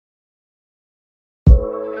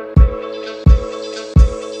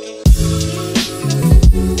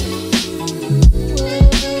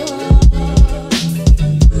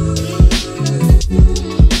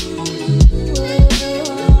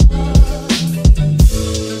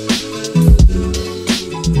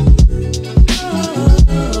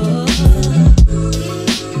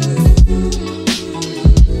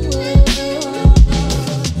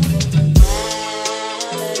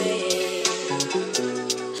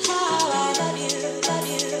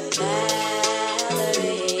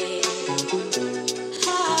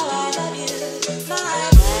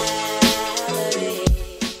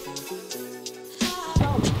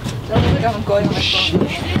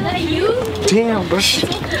that you? Damn, bro.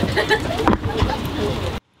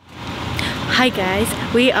 Hi guys,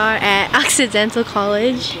 we are at Occidental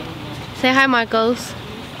College. Say hi, Marcos.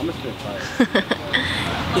 I'm gonna spit fire.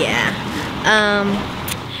 Yeah.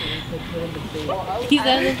 These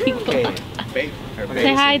other people.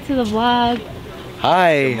 Say hi to the vlog.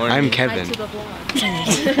 Hi, I'm Kevin. Hi to the vlog.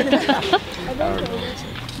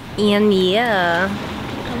 And yeah.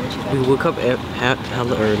 We woke up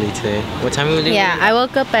hella early today. What time did we leave? Yeah, I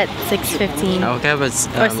woke up at 6:15. I woke up at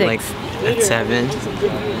like at 7.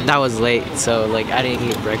 That was late, so like I didn't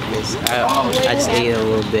eat breakfast. I just ate a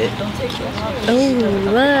little bit. Oh,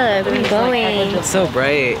 look, where are we going? It's so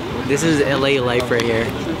bright. This is LA life right here.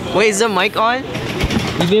 Wait, is the mic on?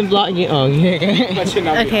 You've been blocking. Oh, yeah.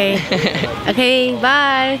 Okay. Okay,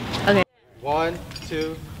 bye. Okay. 1,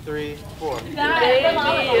 2, 3, 4. Baby, you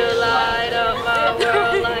light up my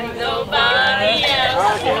world like nobody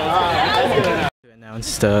else. To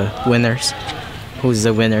announce the winners. Who's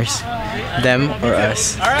the winners? Them or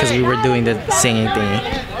us? Because we were doing the singing thingy.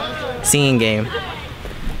 Singing game.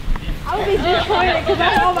 Can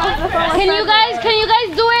you guys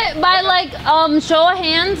do it by like show of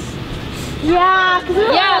hands? Yeah.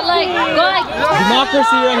 Yeah, like go like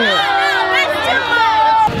Democracy right here.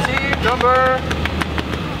 Team number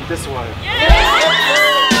this one.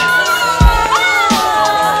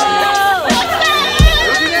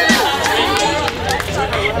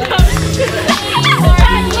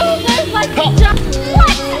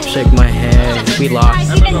 Shake my hand. We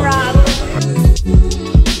lost.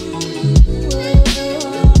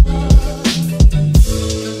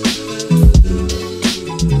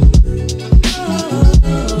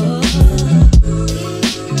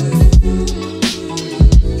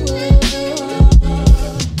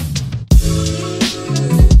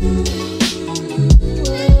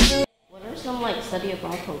 What are some like study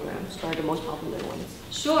abroad programs or the most popular ones?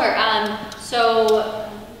 Sure. I'm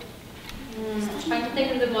trying to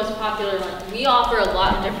think of the most popular one. We offer a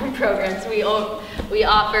lot of different programs. We offer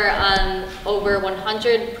over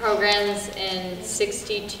 100 programs in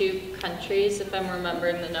 62 countries, if I'm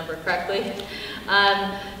remembering the number correctly.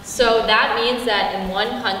 So that means that in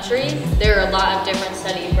one country, there are a lot of different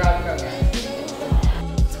study abroad programs.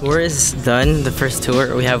 Tour is done, the first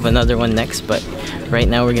tour. We have another one next, but right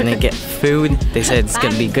now we're gonna get food. They said it's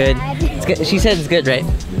gonna be good. It's good. She said it's good, right?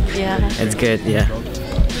 Yeah. It's good, yeah.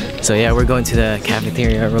 So yeah, we're going to the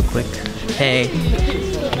cafeteria real quick. Hey,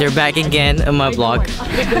 they're back again on my vlog.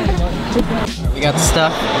 We got the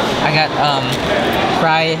stuff. I got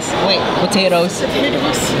fries. Wait, potatoes.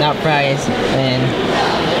 Not fries. And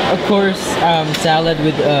of course, salad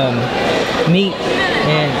with meat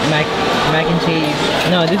and mac and cheese.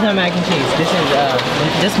 No, this is not mac and cheese. This is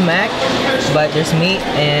just mac, but there's meat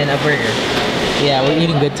and a burger. Yeah, we're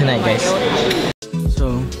eating good tonight, guys.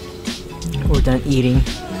 So we're done eating.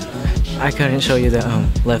 I couldn't show you the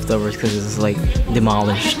leftovers because it's like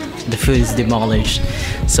demolished. The food is demolished.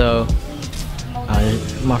 So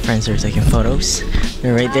my friends are taking photos.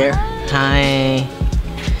 They're right there. Hi.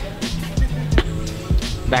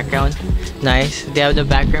 Background. Nice. They have the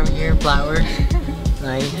background here. Flowers.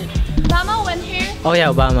 Nice. Obama went here. Oh yeah,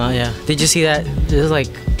 Obama. Yeah. Did you see that? There's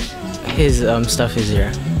like his stuff is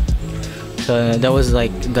here. So that was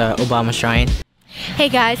like the Obama shrine. Hey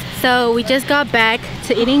guys, so we just got back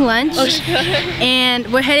to eating lunch and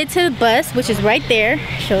we're headed to the bus, which is right there.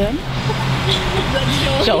 Show them.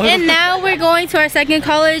 And now we're going to our second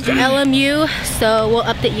college, LMU, so we'll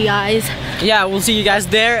update you guys. Yeah, we'll see you guys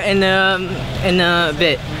there in a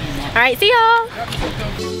bit. Alright, see y'all!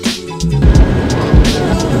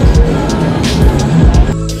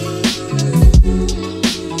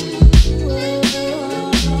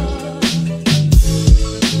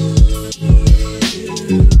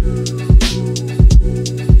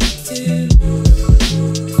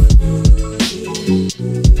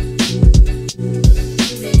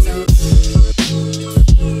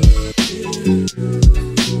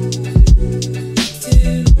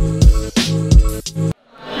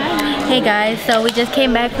 Hey guys, so we just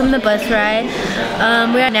came back from the bus ride.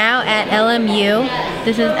 We are now at LMU.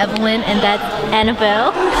 This is Evelyn and that's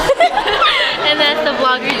Annabelle. And that's the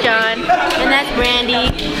vlogger John. And that's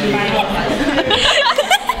Brandy.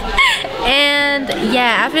 And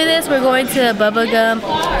yeah, after this we're going to Bubba Gump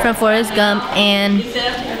from Forrest Gump and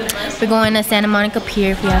we're going to Santa Monica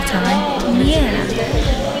Pier if we have time. Yeah.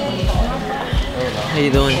 How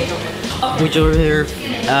you doing? We drove here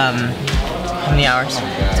how many hours?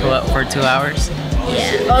 For 2 hours?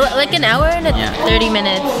 Yeah. Oh, like an hour and 30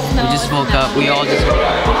 minutes. We just woke up. We all just woke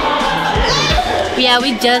up. Yeah,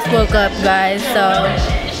 we just woke up, guys, so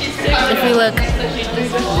If we look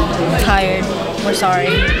tired, we're sorry.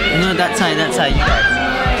 No, that side, you guys.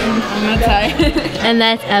 I'm not tired. And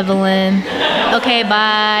that's Evelyn. Okay,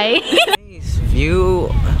 bye. Nice view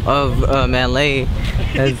of LA.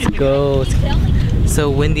 Let's go. So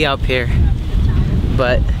windy up here,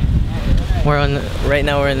 but right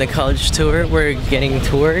now we're in the college tour. We're getting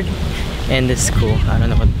toured in this school. I don't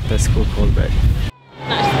know what the school called, but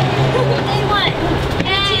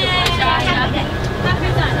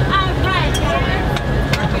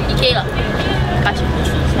Gotcha.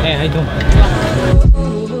 hey, how you doing?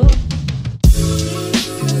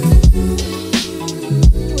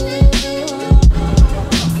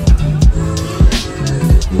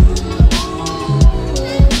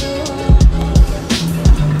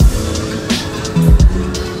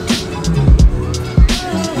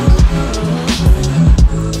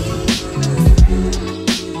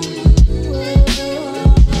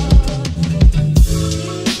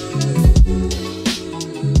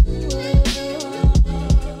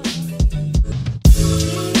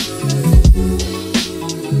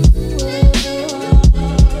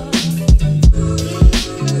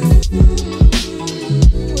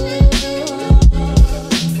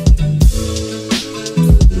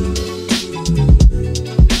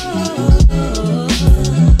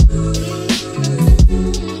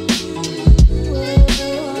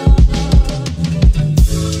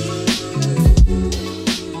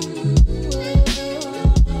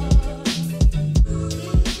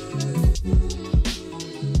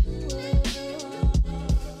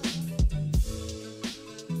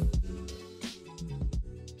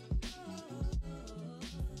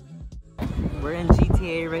 We're in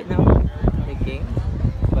GTA right now, the game,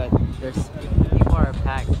 but people are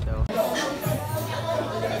packed though.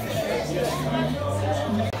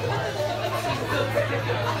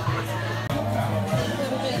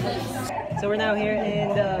 So we're now here in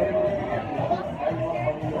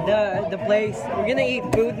the place. We're gonna eat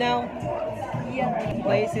food now. The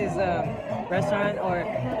place is restaurant, or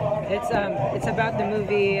it's about the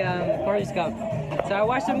movie Forrest Gump. So I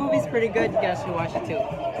watched the movie, it's pretty good. You guys should watch it too.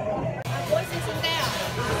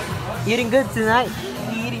 Eating good tonight.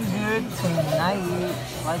 Eating good tonight.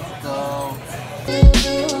 Let's go.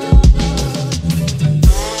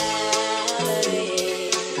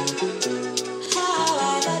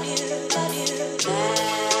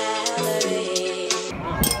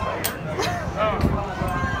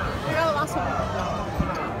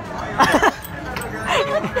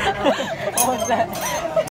 What was that?